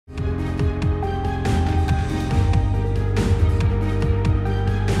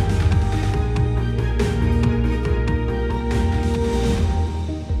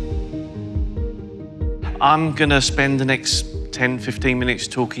I'm going to spend the next 10, 15 minutes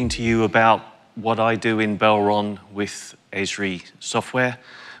talking to you about what I do in Belron with Esri software.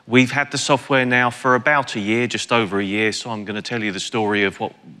 We've had the software now for about a year, just over a year, so I'm going to tell you the story of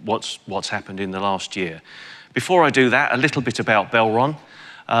what's happened in the last year. Before I do that, a little bit about Belron.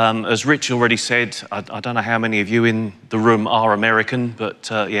 As Rich already said, I don't know how many of you in the room are American, but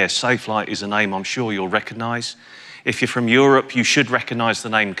yeah, SafeLite is a name I'm sure you'll recognise. If you're from Europe, you should recognise the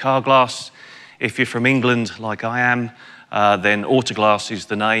name Carglass. If you're from England, like I am, then Autoglass is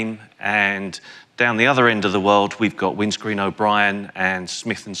the name. And down the other end of the world, we've got Belron O'Brien and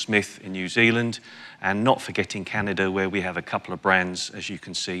Smith & Smith in New Zealand, and not forgetting Canada, where we have a couple of brands, as you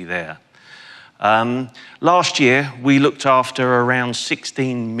can see there. Last year, we looked after around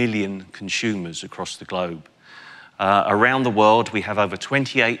 16 million consumers across the globe. Around the world, we have over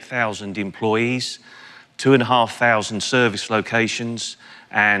 28,000 employees, 2,500 service locations,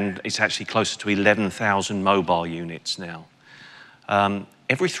 and it's actually closer to 11,000 mobile units now.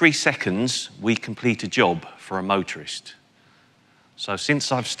 Every 3 seconds, we complete a job for a motorist. So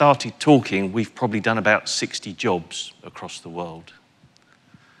since I've started talking, we've probably done about 60 jobs across the world.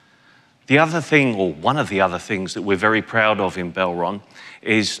 The other thing, or one of the other things that we're very proud of in Belron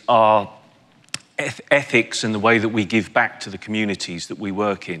is our ethics and the way that we give back to the communities that we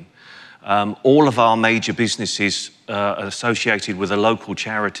work in. All of our major businesses are associated with a local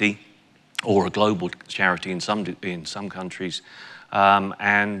charity or a global charity in some countries,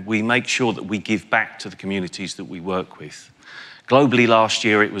 and we make sure that we give back to the communities that we work with. Globally last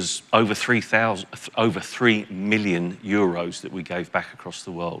year, it was over 3 million euros that we gave back across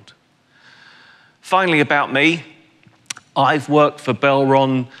the world. Finally, about me, I've worked for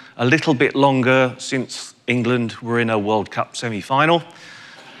Belron a little bit longer since England were in a World Cup semi-final.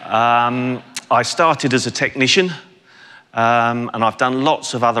 I started as a technician, and I've done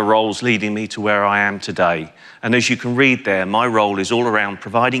lots of other roles leading me to where I am today. And as you can read there, my role is all around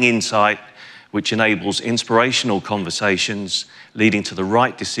providing insight, which enables inspirational conversations leading to the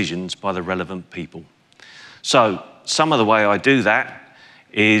right decisions by the relevant people. So some of the way I do that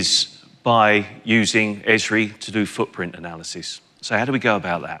is by using Esri to do footprint analysis. So how do we go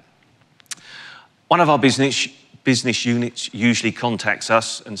about that? One of our business units usually contacts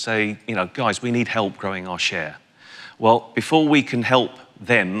us and say, you know, guys, we need help growing our share. Well, before we can help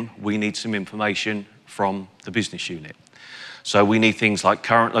them, we need some information from the business unit. So we need things like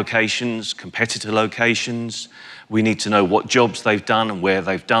current locations, competitor locations. We need to know what jobs they've done and where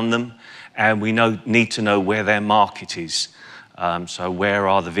they've done them. And we need to know where their market is. So where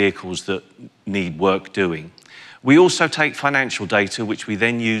are the vehicles that need work doing? We also take financial data, which we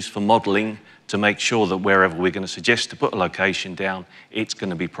then use for modelling to make sure that wherever we're going to suggest to put a location down, it's going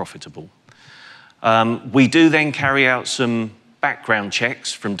to be profitable. We do then carry out some background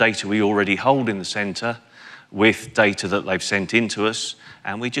checks from data we already hold in the centre with data that they've sent in to us,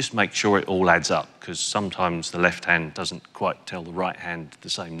 and we just make sure it all adds up, because sometimes the left hand doesn't quite tell the right hand the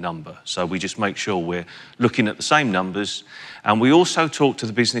same number. So we just make sure we're looking at the same numbers, and we also talk to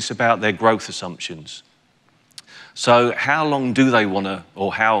the business about their growth assumptions. So how long do they want to,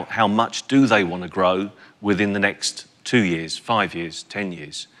 or how much do they want to grow within the next 2 years, 5 years, 10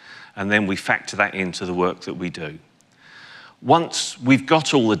 years? And then we factor that into the work that we do. Once we've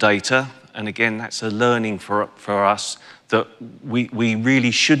got all the data, and again, that's a learning for us, that we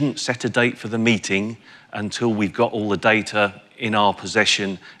really shouldn't set a date for the meeting until we've got all the data in our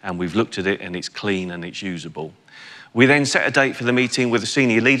possession and we've looked at it and it's clean and it's usable. We then set a date for the meeting with the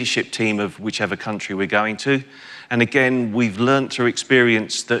senior leadership team of whichever country we're going to. And again, we've learned through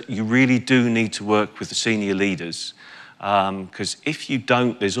experience that you really do need to work with the senior leaders. Because if you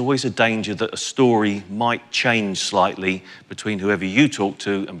don't, there's always a danger that a story might change slightly between whoever you talk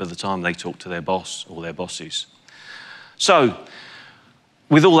to and by the time they talk to their boss or their bosses. So,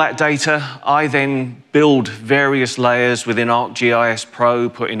 with all that data, I then build various layers within ArcGIS Pro,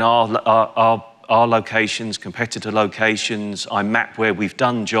 put in our locations, competitor locations. I map where we've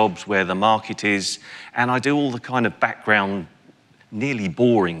done jobs, where the market is, and I do all the kind of background, nearly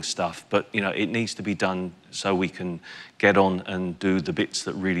boring stuff, but you know, it needs to be done so we can get on and do the bits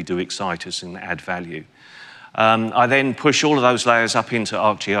that really do excite us and add value. I then push all of those layers up into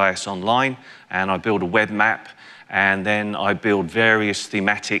ArcGIS Online, and I build a web map, and then I build various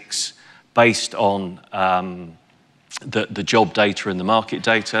thematics based on the job data and the market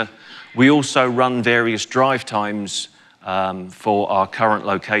data. We also run various drive times for our current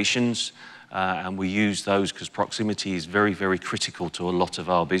locations, and we use those because proximity is very, very critical to a lot of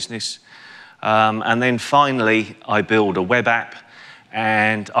our business. And then finally, I build a web app,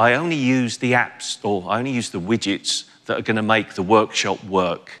 and I only use the apps, or I only use the widgets that are going to make the workshop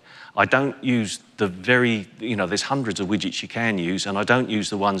work. I don't use the there's hundreds of widgets you can use, and I don't use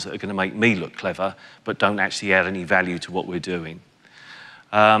the ones that are going to make me look clever, but don't actually add any value to what we're doing.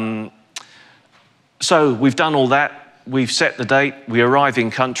 So we've done all that, we've set the date, we arrive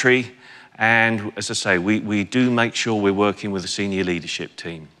in country, and as I say, we do make sure we're working with a senior leadership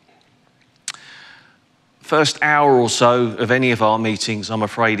team. First hour or so of any of our meetings, I'm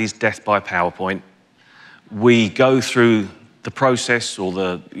afraid, is death by PowerPoint. We go through the process or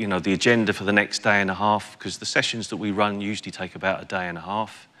the agenda for the next day and a half, because the sessions that we run usually take about a day and a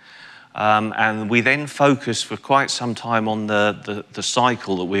half. And we then focus for quite some time on the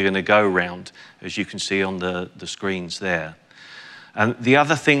cycle that we're going to go around, as you can see on the screens there. And the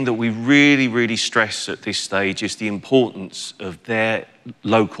other thing that we really, really stress at this stage is the importance of their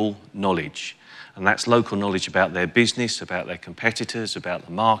local knowledge. And that's local knowledge about their business, about their competitors, about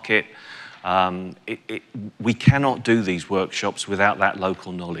the market. We cannot do these workshops without that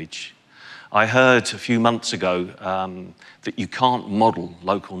local knowledge. I heard a few months ago that you can't model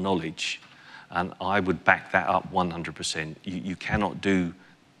local knowledge, and I would back that up 100%. You cannot do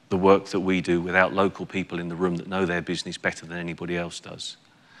the work that we do without local people in the room that know their business better than anybody else does.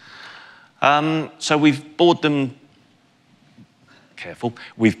 So we've bored them,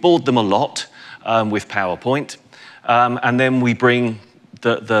 we've bored them a lot with PowerPoint, and then we bring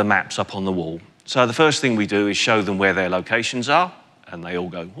the maps up on the wall. So the first thing we do is show them where their locations are, and they all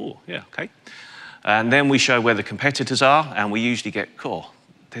go, oh, yeah, okay. And then we show where the competitors are, and we usually get, oh,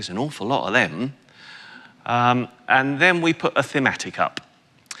 there's an awful lot of them. And then we put a thematic up.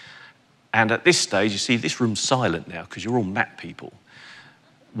 And at this stage, you see, this room's silent now because you're all map people.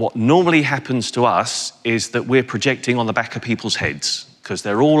 What normally happens to us is that we're projecting on the back of people's heads because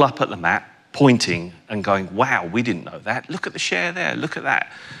they're all up at the map, pointing and going, wow, we didn't know that. Look at the share there, look at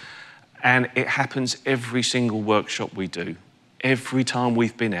that. And it happens every single workshop we do. Every time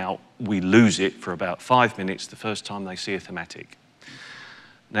we've been out, we lose it for about 5 minutes the first time they see a thematic.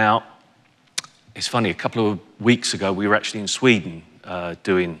 Now, it's funny, a couple of weeks ago, we were actually in Sweden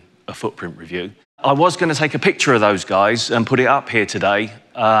doing a footprint review. I was going to take a picture of those guys and put it up here today,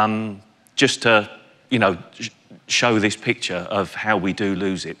 just to, show this picture of how we do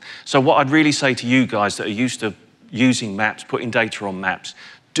lose it. So what I'd really say to you guys that are used to using maps, putting data on maps,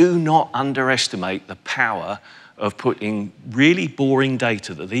 do not underestimate the power of putting really boring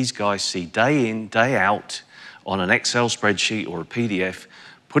data that these guys see day in, day out on an Excel spreadsheet or a PDF,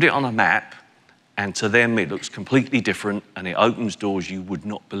 put it on a map, and to them it looks completely different and it opens doors you would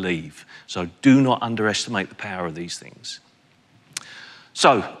not believe. So do not underestimate the power of these things.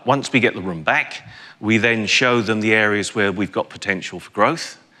 So once we get the room back, we then show them the areas where we've got potential for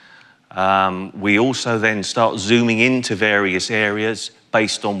growth. We also then start zooming into various areas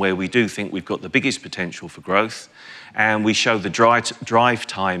based on where we do think we've got the biggest potential for growth. And we show the drive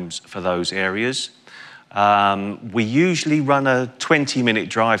times for those areas. We usually run a 20-minute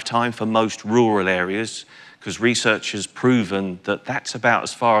drive time for most rural areas because research has proven that that's about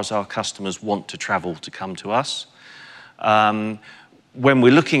as far as our customers want to travel to come to us. When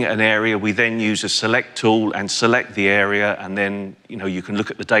we're looking at an area, we then use a select tool and select the area, and then you can look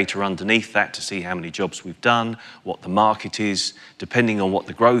at the data underneath that to see how many jobs we've done, what the market is. Depending on what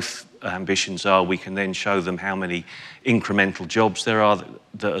the growth ambitions are, we can then show them how many incremental jobs there are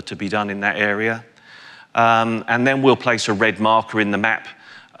that are to be done in that area. And then we'll place a red marker in the map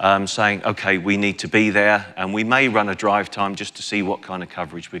saying, okay, we need to be there, and we may run a drive time just to see what kind of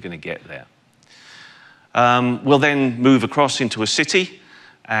coverage we're going to get there. We'll then move across into a city,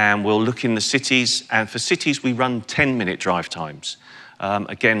 and we'll look in the cities, and for cities we run 10-minute drive times.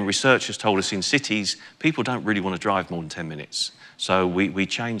 Again, research has told us in cities, people don't really want to drive more than 10 minutes. So we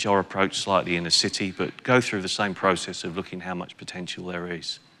change our approach slightly in a city, but go through the same process of looking how much potential there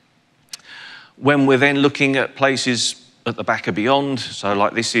is. When we're then looking at places at the back of beyond, so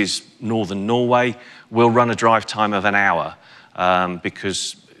like this is northern Norway, we'll run a drive time of an hour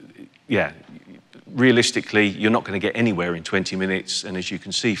because, yeah, realistically, you're not going to get anywhere in 20 minutes. And as you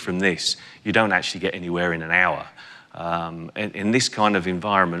can see from this, you don't actually get anywhere in an hour. In this kind of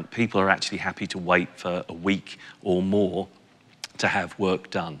environment, people are actually happy to wait for a week or more to have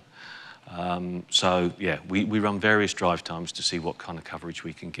work done. So, yeah, we run various drive times to see what kind of coverage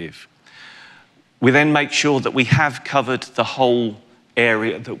we can give. We then make sure that we have covered the whole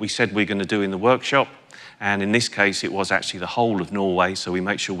area that we said we're going to do in the workshop. And in this case, it was actually the whole of Norway. So we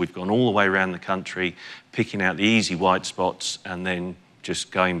make sure we've gone all the way around the country, picking out the easy white spots, and then just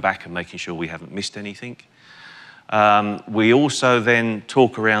going back and making sure we haven't missed anything. We also then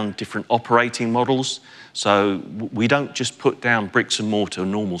talk around different operating models. So we don't just put down bricks and mortar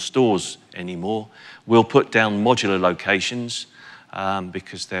normal stores anymore. We'll put down modular locations.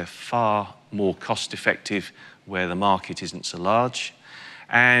 because they're far more cost effective where the market isn't so large.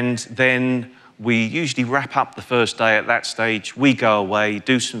 And then we usually wrap up the first day at that stage. We go away,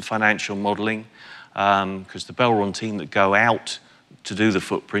 do some financial modelling, because the Belron team that go out to do the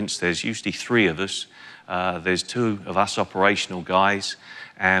footprints, there's usually 3 of us. There's 2 of us operational guys,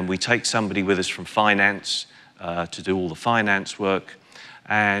 and we take somebody with us from finance to do all the finance work.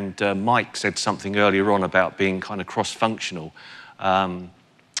 And Mike said something earlier on about being kind of cross-functional.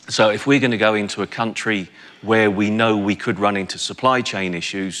 So if we're going to go into a country where we know we could run into supply chain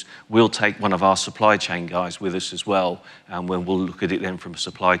issues, we'll take one of our supply chain guys with us as well, and we'll look at it then from a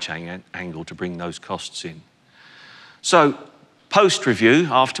supply chain angle to bring those costs in. So post-review,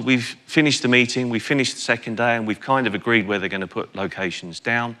 after we've finished the meeting, we finished the second day, and we've kind of agreed where they're going to put locations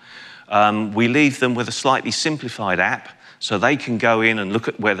down, we leave them with a slightly simplified app, so they can go in and look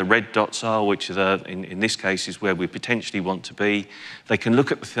at where the red dots are, which are in this case is where we potentially want to be. They can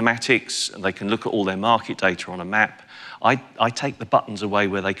look at the thematics, and they can look at all their market data on a map. I take the buttons away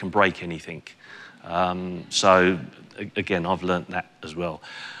where they can break anything. So again, I've learnt that as well.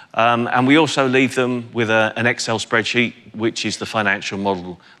 And we also leave them with an Excel spreadsheet, which is the financial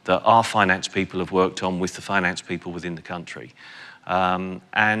model that our finance people have worked on with the finance people within the country.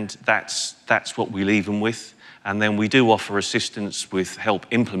 And that's what we leave them with. And then we do offer assistance with help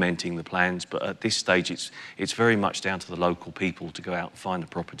implementing the plans, but at this stage it's very much down to the local people to go out and find a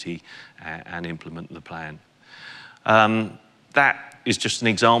property and implement the plan. That is just an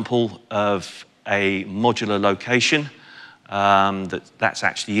example of a modular location that's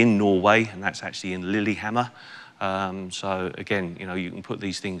actually in Norway, and that's actually in Lillehammer. So again, you can put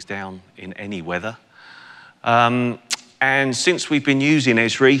these things down in any weather. And since we've been using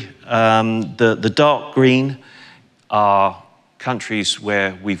Esri, the dark green are countries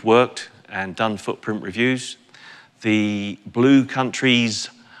where we've worked and done footprint reviews. The blue countries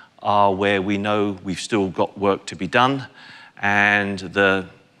are where we know we've still got work to be done. And the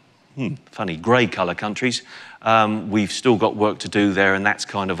funny grey colour countries, we've still got work to do there, and that's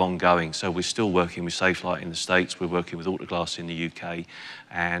kind of ongoing. So we're still working with SafeLite in the States, we're working with Autoglass in the UK,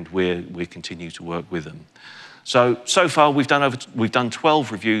 and we continue to work with them. So far we've done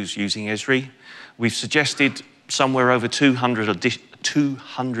 12 reviews using Esri. We've suggested somewhere over 200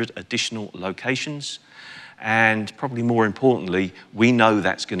 additional locations, and probably more importantly, we know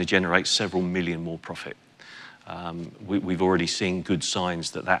that's going to generate several million more profit. We've already seen good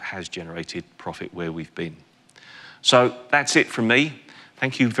signs that has generated profit where we've been. So that's it from me.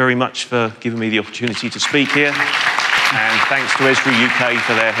 Thank you very much for giving me the opportunity to speak here, and thanks to Esri UK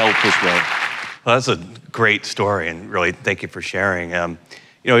for their help as well. Well, that's a great story, and really thank you for sharing.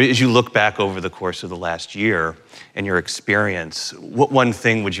 As you look back over the course of the last year and your experience, what one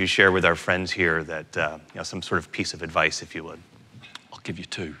thing would you share with our friends here that, some sort of piece of advice, if you would? I'll give you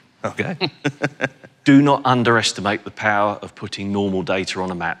 2. Okay. Do not underestimate the power of putting normal data on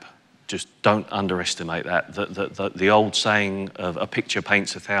a map. Just don't underestimate that. The old saying of a picture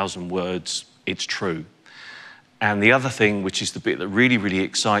paints 1,000 words, it's true. And the other thing, which is the bit that really, really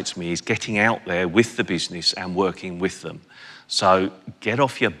excites me, is getting out there with the business and working with them. So get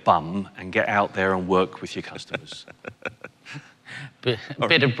off your bum and get out there and work with your customers. A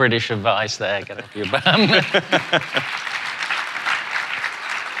bit of British advice there, get off your bum.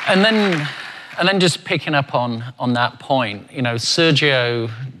 And then just picking up on that point, Sergio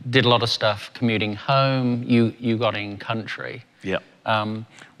did a lot of stuff commuting home, you got in country. Yeah.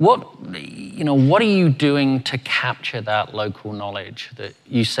 What are you doing to capture that local knowledge that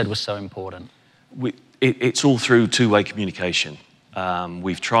you said was so important? It's all through two-way communication.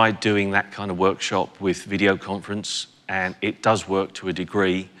 We've tried doing that kind of workshop with video conference, and it does work to a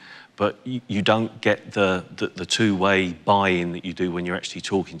degree, but you don't get the two-way buy-in that you do when you're actually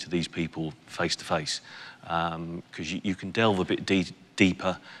talking to these people face-to-face, because you can delve a bit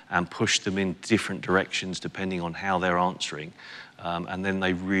deeper and push them in different directions depending on how they're answering, and then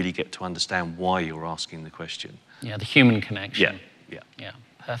they really get to understand why you're asking the question. Yeah, the human connection. Yeah.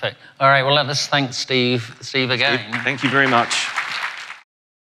 Perfect. All right, well, let us thank Steve again. Thank you very much.